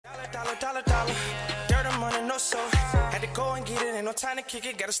Dollar. Dirt and money, no soul. Had to go and get it, ain't no time to kick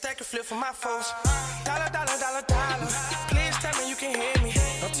it. Got a stack of flip for my foes. Dollar. Please tell me you can hear me.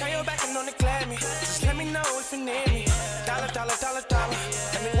 Don't turn your back and don't neglect me. Just let me know if you need me. Dollar.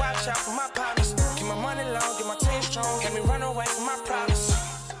 Let me watch out for my partners. Keep my money long, get my team strong. Let me run away from my problems.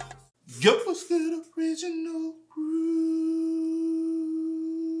 Yo, what's good, original crew?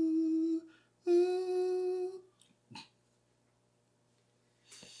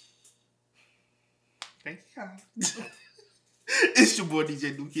 Thank you. It's your boy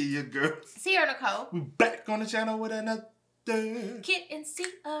DJ Duke, your girl. Sierra Nicole. We back on the channel with another Kid and C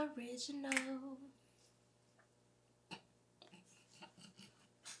original.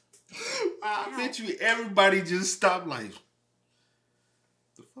 I bet you everybody just stopped like,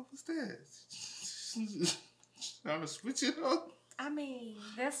 the fuck was that? Trying to switch it up? I mean,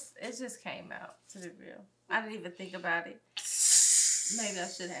 it just came out, to be real. I didn't even think about it. Maybe I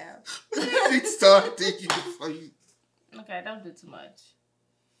should have. You start thinking before you. Okay, don't do too much.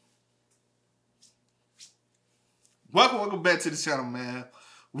 Welcome back to the channel, man.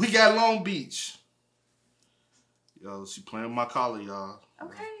 We got Long Beach. Yo, she playing with my collar, y'all.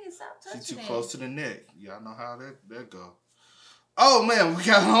 Okay, stop touching it. She too close to the neck. Y'all know how that go. Oh, man, we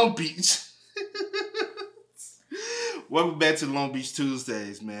got Long Beach. Welcome back to Long Beach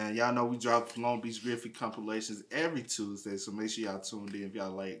Tuesdays, man. Y'all know we drop Long Beach Griffy compilations every Tuesday, so make sure y'all tuned in if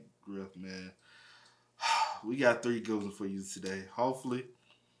y'all like Griff, man. We got 3 good ones for you today. Hopefully,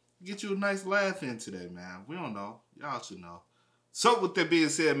 get you a nice laugh in today, man. We don't know. Y'all should know. So, with that being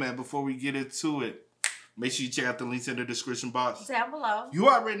said, man, before we get into it, make sure you check out the links in the description box. Down below. You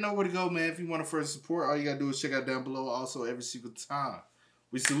already know where to go, man. If you want to first support, all you got to do is check out down below. Also, every single time.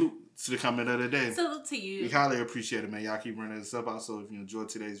 We salute to the comment of the day. Salute to you. We highly appreciate it, man. Y'all keep running this up. Also, if you enjoyed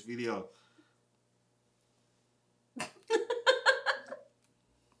today's video,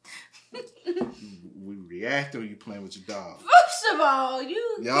 we react or you playing with your dog. First of all,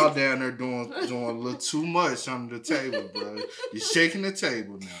 y'all down there doing a little too much under the table, bro. You're shaking the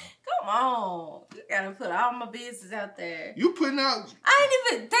table now. Come on. You gotta put all my business out there. You putting out. I ain't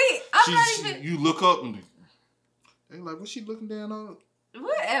even think. I'm not even. You look up and they like, what's she looking down on?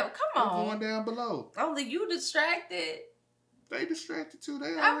 Whatever. Come on. Going down below. Only you distracted. They distracted too.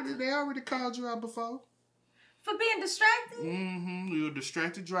 They already called you out before. For being distracted? Mm-hmm. You're a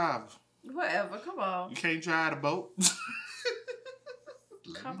distracted driver. Whatever. Come on. You can't drive the boat.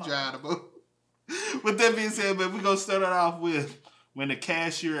 Let Come me on. drive the boat. With that being said, man, we're going to start it off with when the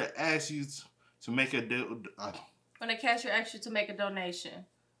cashier asks you to make a when the cashier asks you to make a donation.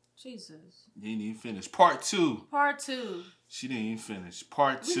 Jesus. You didn't even finish. Part 2. Part 2. She didn't even finish.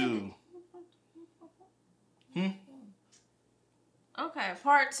 Part 2. Okay,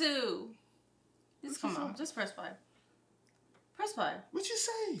 part 2. Just come on. Just press play. Press play. What you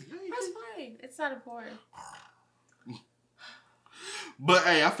say? Press play. It's not important. But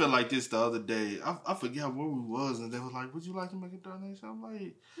hey, I felt like this the other day. I forgot where we was, and they was like, "Would you like to make a donation?" I'm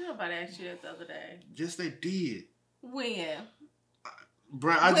like, nobody asked you that the other day. Yes, they did. When?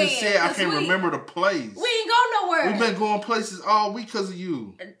 Bruh, I just said I can't remember the place. We ain't go nowhere. We've been going places all week because of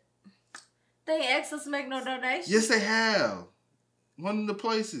you. They ain't asked us to make no donation. Yes, they have. One of the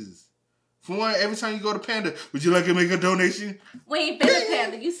places. For one, every time you go to Panda, would you like to make a donation? We ain't been to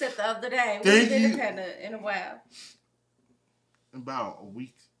Panda. You said the other day. We ain't been to Panda in a while. About a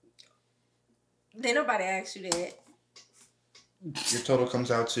week. Then nobody asked you that. Your total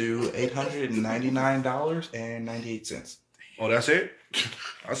comes out to $899.98. Oh, that's it?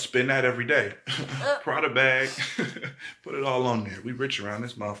 I spend that every day. Prada bag. Put it all on there. We rich around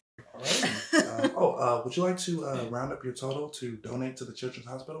this motherfucker. All right. Would you like to round up your total to donate to the Children's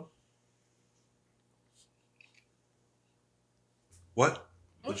Hospital? What?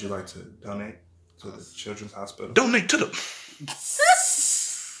 Would you like to donate to the Children's Hospital? Donate to the...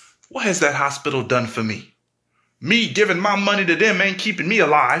 What has that hospital done for me? Me giving my money to them ain't keeping me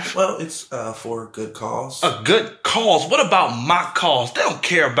alive. Well, it's for a good cause. A good cause? What about my cause? They don't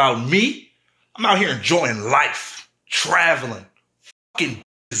care about me. I'm out here enjoying life. Traveling. Fucking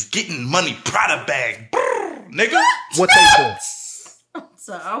getting money. Prada bag. Brr, nigga. What they doing? I'm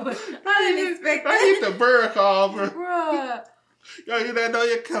sorry. I didn't expect I that. hit the bird call, bro. Bruh. Yo, you didn't know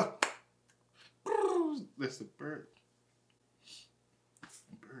your cup. That's the bird.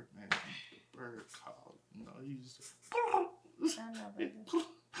 Bird, man. The bird call. You know, you just... I know, baby.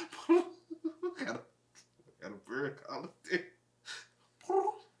 got a bird call up there.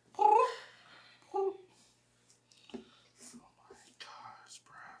 Oh my gosh,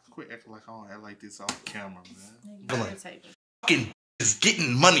 bro. Quit acting like I don't act like this off camera, man. Fucking is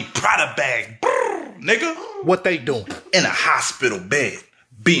getting money. Prada bag. Brr, nigga. What they doing? In a hospital bed.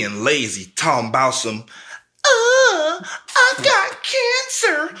 being lazy, talking about some, I got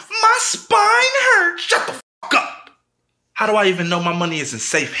cancer. My spine hurts. Shut the fuck up. How do I even know my money is in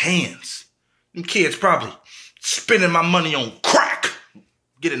safe hands? Them kids probably spending my money on crack,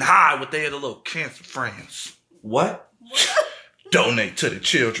 getting high with their little cancer friends. What? Donate to the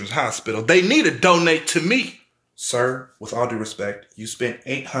Children's Hospital. They need to donate to me. Sir, with all due respect, you spent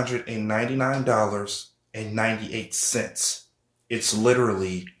 $899.98. It's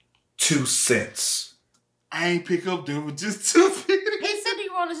literally 2 cents. I ain't pick up there with just 2 cents. He said he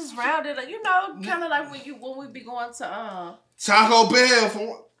want to just round it, like, you know, kind of like when we be going to Taco Bell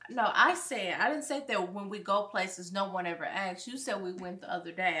for. No, I didn't say that when we go places, no one ever asks. You said we went the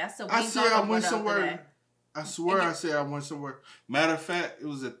other day. I said we I went somewhere. I swear I said I went somewhere. Matter of fact, it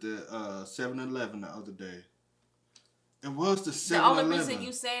was at the 7-Eleven the other day. It was the 7-Eleven. The only reason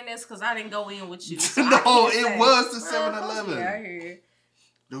you saying this because I didn't go in with you. So no, it was the 7-Eleven. Yeah, I hear you.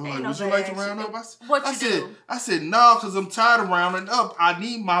 Like, would you like to round up? I said, no, because I'm tired of rounding up. I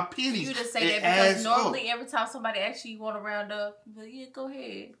need my pennies. You just say that because normally every time somebody asks you want to round up, but yeah, go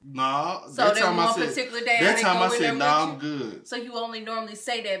ahead. No. So that one particular day, that time I said, nah, I'm good. So you only normally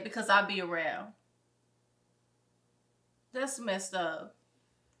say that because I'll be around. That's messed up.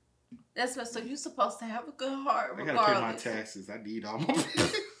 That's messed up. You're supposed to have a good heart regardless. I gotta pay my taxes. I need all my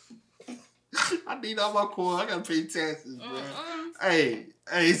I need all my coins. I gotta pay taxes, bro. Hey.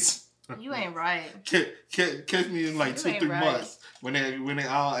 You ain't right. Catch me in like 2-3 months when they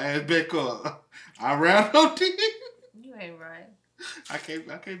all add back up. I round up to you. You ain't right. I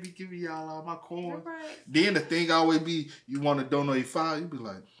can't be giving y'all all my coins. Right. Then the thing always be you want to donate $5, you be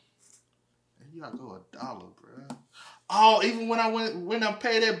like, you gotta go $1, bro. Oh, even when I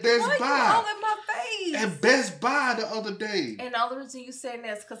paid at Best Buy. Why you all in my face? At Best Buy the other day. And the only reason you saying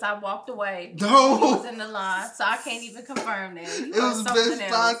that is because I walked away. No. He was in the line, so I can't even confirm that. It was Best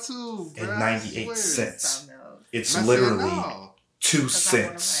Buy too, bro. And 98 cents. It's I literally said, 2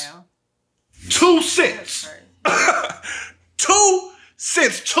 cents. 2 cents. 2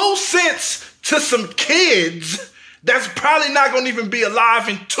 cents. 2 cents to some kids that's probably not going to even be alive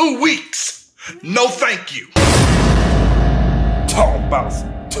in 2 weeks. No, thank you. Talking about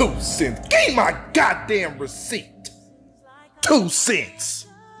 2 cents. Give me my goddamn receipt. 2 cents.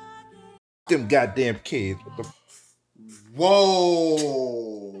 Them goddamn kids. What the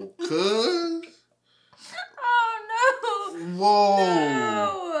Whoa, cuz. Oh no.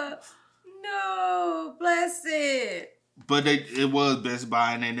 Whoa. No, bless it. But it was Best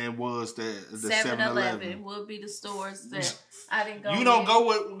Buy and then it was the 7-Eleven would be the stores that I didn't go. You don't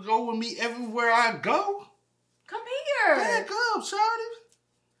go with me everywhere I go? Come here. Back up, shawty.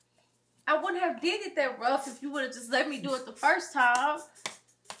 I wouldn't have did it that rough if you would have just let me do it the first time.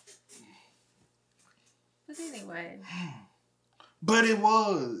 But anyway. But it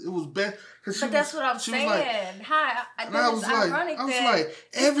was best. But that's what I'm saying. Hi, I was like,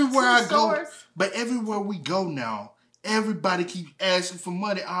 everywhere I go, but everywhere we go now, everybody keeps asking for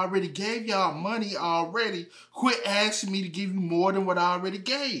money. I already gave y'all money already. Quit asking me to give you more than what I already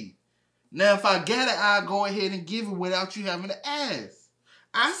gave. Now, if I get it, I'll go ahead and give it without you having to ask.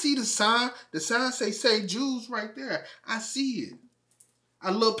 I see the sign. The sign say Jews right there. I see it.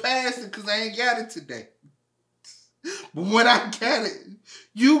 I look past it because I ain't got it today. But when I got it,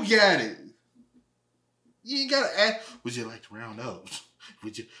 you got it. You ain't got to ask, would you like to round up?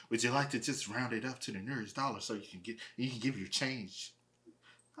 Would you like to just round it up to the nearest dollar so you can give your change?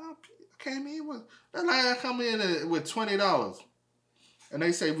 I came in with, that's like I come in with $20. And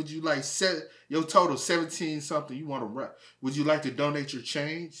they say, would you like your total 17 something? You want to? Would you like to donate your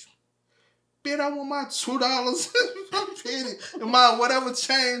change? Bitch, I want my $2 and my whatever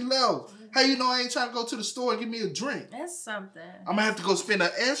change left. How you know I ain't trying to go to the store and give me a drink? That's something. I'm gonna have to go spend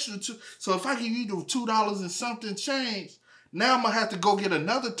an extra $2. So if I give you the $2 and something change, now I'm gonna have to go get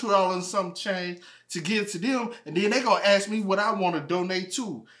another $2 and something change to give to them, and then they gonna ask me what I want to donate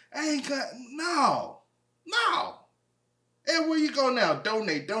to. I ain't got no. And where you go now?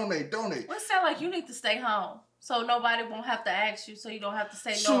 Donate. Well, it sound like you need to stay home. So nobody won't have to ask you, so you don't have to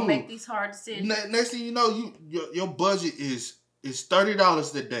say no and make these hard decisions. Next thing you know, your budget is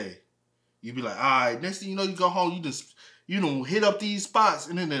 $30 a day. You be like, all right, next thing you know, you go home, you don't hit up these spots,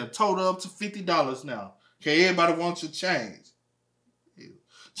 and then they'll total up to $50 now. Okay, everybody wants your change.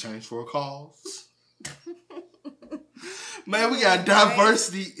 Change for a cause. Man, we got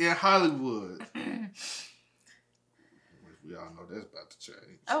diversity in Hollywood. We all know that's about to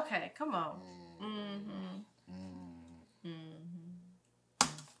change. Okay, come on.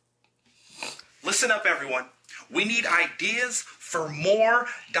 Listen up, everyone. We need ideas for more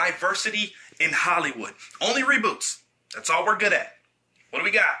diversity in Hollywood. Only reboots. That's all we're good at. What do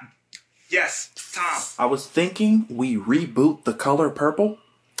we got? Yes, Tom. I was thinking we reboot The Color Purple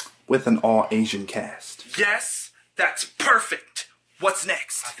with an all-Asian cast. Yes, that's perfect. What's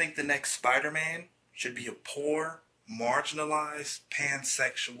next? I think the next Spider-Man should be a poor, marginalized,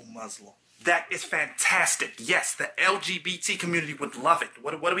 pansexual Muslim. That is fantastic. Yes, the LGBT community would love it.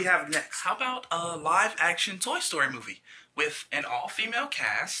 What do we have next? How about a live-action Toy Story movie with an all-female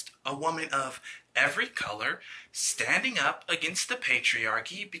cast, a woman of every color, standing up against the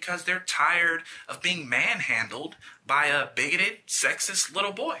patriarchy because they're tired of being manhandled by a bigoted, sexist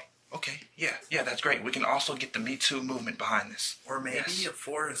little boy. Okay, yeah, that's great. We can also get the Me Too movement behind this. Or maybe a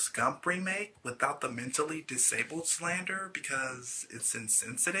Forrest Gump remake without the mentally disabled slander because it's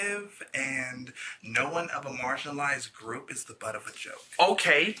insensitive and no one of a marginalized group is the butt of a joke.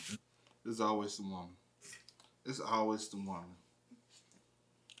 Okay. It's always the woman. It's always the woman.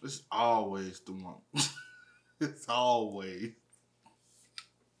 It's always the woman. It's always.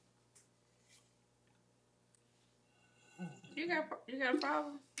 You got a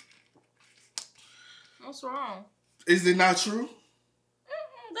problem? What's wrong? Is it not true?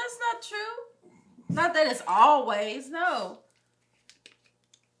 That's not true. Not that it's always, no.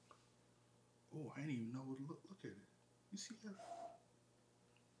 Oh, I didn't even know what to look at it. You see that?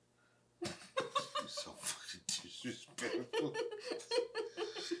 You're so fucking disrespectful.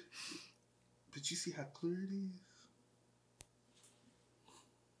 But you see how clear it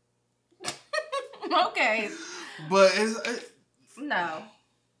is? Okay. But it's... No.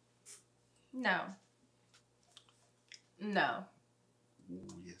 Oh,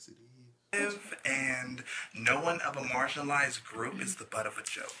 yes, it is. And no one of a marginalized group is the butt of a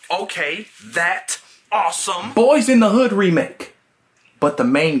joke. Okay, that's awesome. Boys in the Hood remake, but the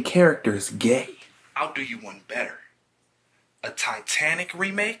main character is gay. I'll do you one better. A Titanic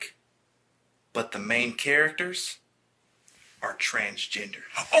remake, but the main characters are transgender.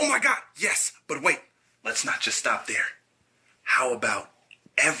 Oh my God, yes, but wait, let's not just stop there. How about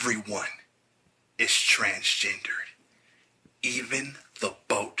everyone is transgendered? Even the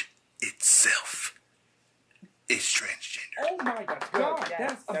boat itself is transgender. Oh my God,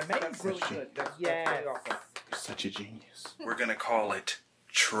 that's amazing. Yes. You're such a genius. We're gonna call it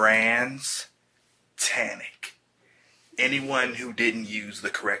Trans-tanic. Anyone who didn't use the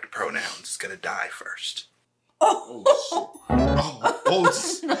correct pronouns is gonna die first. Oh, hold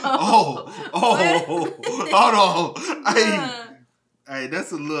on. Hey,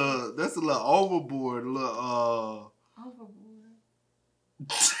 that's a little overboard. Overboard.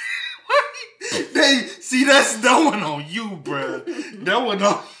 That's that one on you, bruh. That one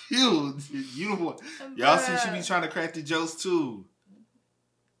on you. You the one. Y'all see she be trying to crack the jokes too.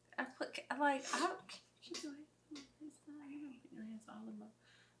 I put like I don't.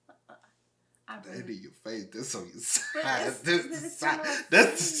 That in your face. That's on your side. That's the side.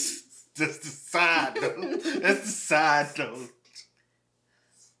 That's the side though. That's the side though.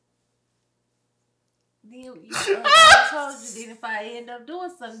 I told you, then if I end up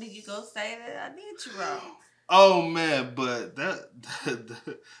doing something, you go say that I did you wrong. Oh man, but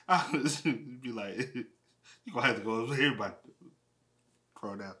I was be like, you gonna have to go over here by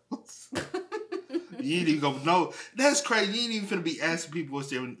pronouns. You ain't even gonna know. That's crazy. You ain't even finna be asking people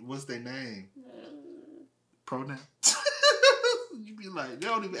what's their name. Pronouns. You be like, they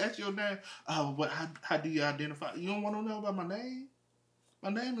don't even ask your name. How do you identify? You don't want to know about my name?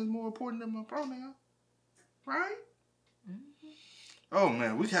 My name is more important than my pronoun. Right? Mm-hmm. Oh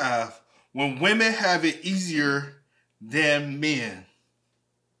man, we have when women have it easier than men.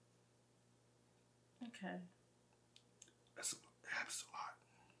 Okay. That's a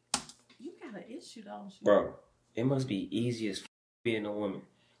lot. You got an issue, don't you? Bro, it must be easy as being a woman.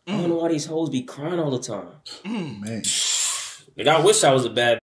 I don't know why these hoes be crying all the time. Man. Like, I wish I was a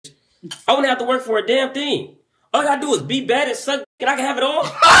bad bitch. I wouldn't have to work for a damn thing. All I gotta do is be bad and suck and I can have it all.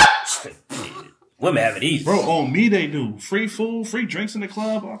 Women have it easy. Bro, on me they do. Free food, free drinks in the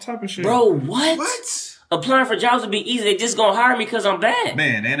club, all type of shit. Bro, what? What? Applying for jobs would be easy. They just gonna hire me because I'm bad.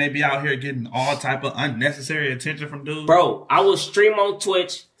 Man, and they be out here getting all type of unnecessary attention from dudes. Bro, I will stream on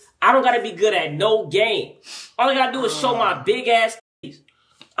Twitch. I don't gotta be good at no game. All I gotta do is show my big ass titties.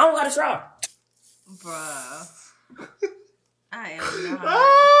 I don't gotta try. Bruh. I am not.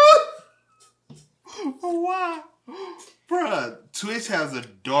 Why? Bruh, Twitch has a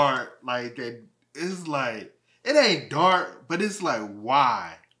dark, like, that. It's like, it ain't dark, but it's like,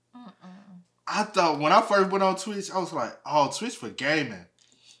 why? I thought when I first went on Twitch, I was like, oh, Twitch for gaming.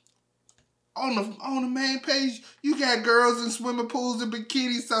 On the main page, you got girls in swimming pools and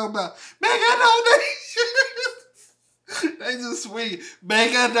bikinis talking about, make a donation. They just sweet.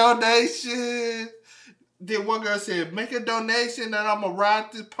 Make a donation. Then one girl said, make a donation and I'm going to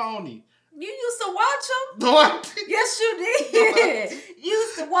ride this pony. You used to watch them? No, I didn't. Yes, you did. You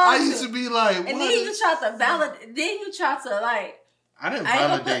used to watch them. I used to be like, what? And then you tried to validate. Then you tried to like. I didn't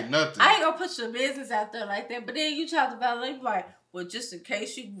validate nothing. I ain't gonna put your business out there like that. But then you tried to validate, like, well, just in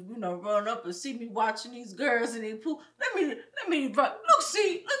case you run up and see me watching these girls in their pool. Let me look,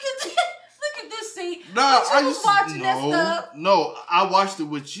 see, look at this, see. No, I used to watching that stuff. No, I watched it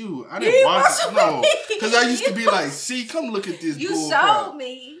with you. I didn't watch it. No, because I used to be like, see, come look at this. You bull showed crap.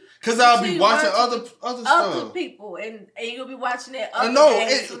 Me. Because I'll be watching other other stuff. people, and you'll be watching that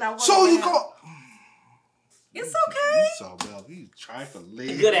other so you go. It's okay. So well, you try for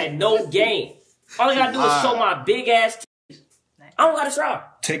legs. Good at no game. All I gotta do is show my big ass titties. I don't gotta try.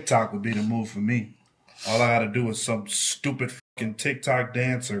 TikTok would be the move for me. All I gotta do is some stupid fucking TikTok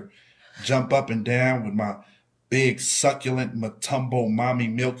dancer jump up and down with my big succulent Matumbo mommy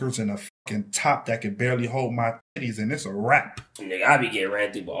milkers and a fucking top that can barely hold my titties, and it's a wrap. Nigga, I be getting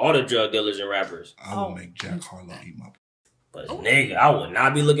ran through by all the drug dealers and rappers. I will make Jack Harlow eat my. But nigga, I would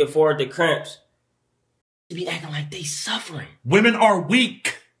not be looking forward to cramps. To be acting like they suffering. Women are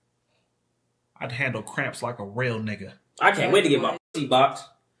weak. I'd handle cramps like a real nigga. I can't wait to get my pussy box.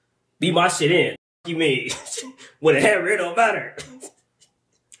 Be my shit in. You mean when it hair, it don't matter.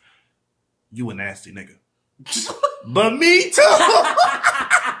 You a nasty nigga. But me too.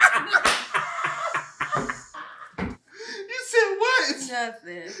 You said what?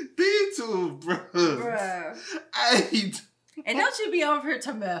 Nothing. Me too, bro. And don't you be over here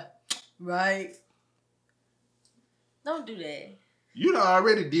talking about, right? Don't do that. You done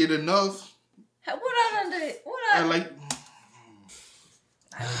already did enough. What I done did? I like.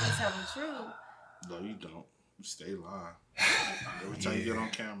 I just tell the truth. No, you don't. You stay lying. Every time you get on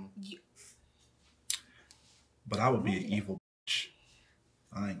camera. But I would be an evil bitch.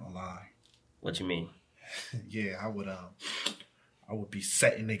 I ain't gonna lie. What you mean? Yeah, I would be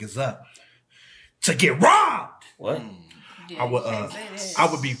setting niggas up to get robbed. What? Yeah, I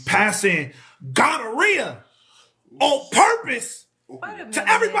would be passing gonorrhea on purpose to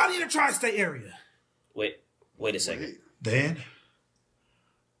everybody in the tri-state area. Wait a second. Then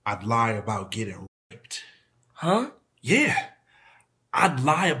I'd lie about getting raped. Huh? Yeah. I'd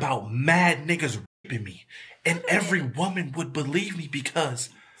lie about mad niggas raping me. And every woman would believe me because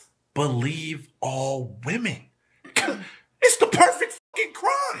believe all women. It's the perfect fucking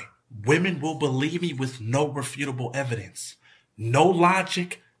crime. Women will believe me with no refutable evidence. No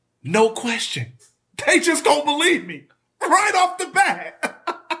logic, no question. They just don't believe me. Right off the bat.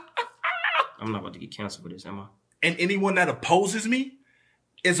 I'm not about to get canceled for this, am I? And anyone that opposes me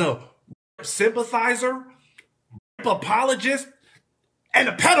is a sympathizer, apologist, and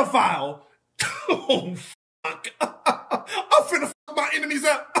a pedophile. Oh, fuck. I'm finna fuck my enemies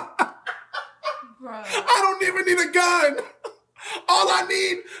up. Bro. I don't even need a gun. All I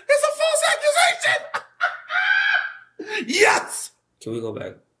need is a false accusation. Yes. Can we go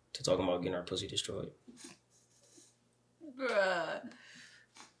back to talking about getting our pussy destroyed? Bruh.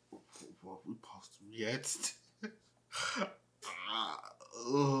 What we supposed to react?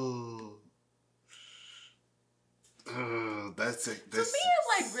 That's it. To me, it's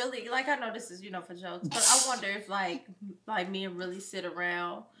like really, like I know this is, for jokes, but I wonder if like men really sit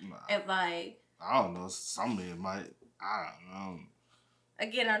around and like. I don't know. Some men might. I don't know.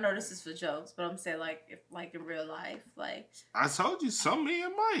 Again, I know this is for jokes, but I'm saying if in real life, like. I told you, some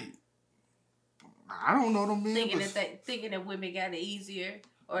men might. I don't know them men. Thinking that women got it easier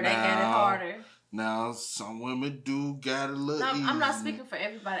or they got it harder. Now, some women do got a little easier. I'm not speaking for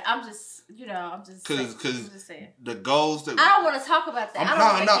everybody. I'm just, Because saying. The goals that... I don't want to talk about that.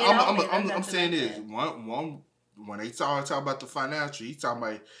 I'm saying this. One, when they talk about the financial, he talking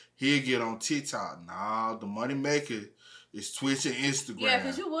about he'll get on TikTok. Nah, the money maker is Twitch and Instagram. Yeah,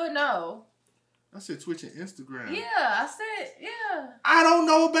 because you would know. I said Twitch and Instagram. Yeah, I said, yeah. I don't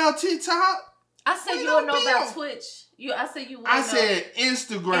know about TikTok. I said you would know about Twitch. I said you would know. I said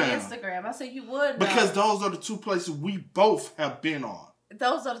Instagram. And Instagram. I said you would know. Because those are the two places we both have been on.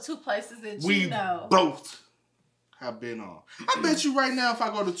 Those are the two places that we you know. Both have been on. I bet you right now if I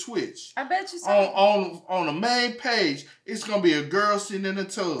go to Twitch. I bet you so. On the main page, it's going to be a girl sitting in a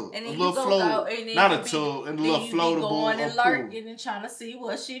tub. And a then little float. Not a tub. And a little floatable. Going and lurking and trying to see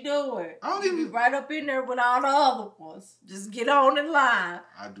what she doing. I don't even. Be right up in there with all the other ones. Just get on in line.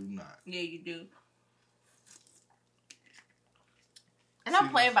 I do not. Yeah, you do. And I'm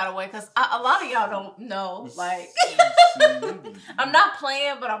playing, by the way, because a lot of y'all don't know. Like, I'm not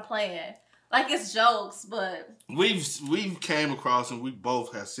playing, but I'm playing. Like, it's jokes, but... We've came across and we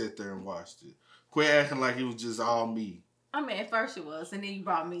both have sat there and watched it. Quit acting like it was just all me. I mean, at first it was, and then you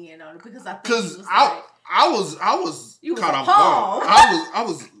brought me in on it because I think Because was I was you was caught off appalled. guard. I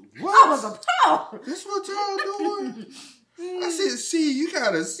was what? I was appalled. That's what y'all doing? I said, see, you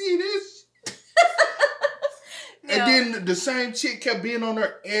gotta see this. Yeah. And then the same chick kept being on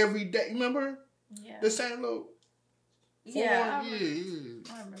there every day. Remember? Yeah. The same little. Yeah. Yeah.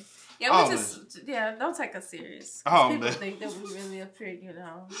 I remember. Yeah, we don't take us serious. People man. think that we really up here, you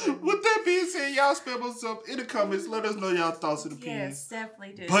know. With that being said, y'all spam us up in the comments. Let us know y'all thoughts and opinions. Yes,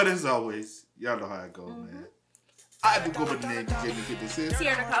 definitely do. But as always, y'all know how it goes, man. I do go by the name DJ Get This Is.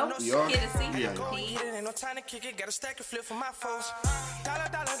 Here to coach. We are. Here to see. We are. Ain't no time to kick it, got a stack of flip for my foes. Dollar,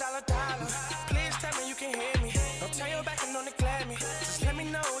 dollar, dollar, dollar. Please tell me you can hear me. Don't turn your back and don't neglect me. Just let me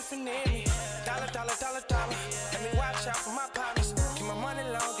know if you need me. Dollar, dollar, dollar, dollar.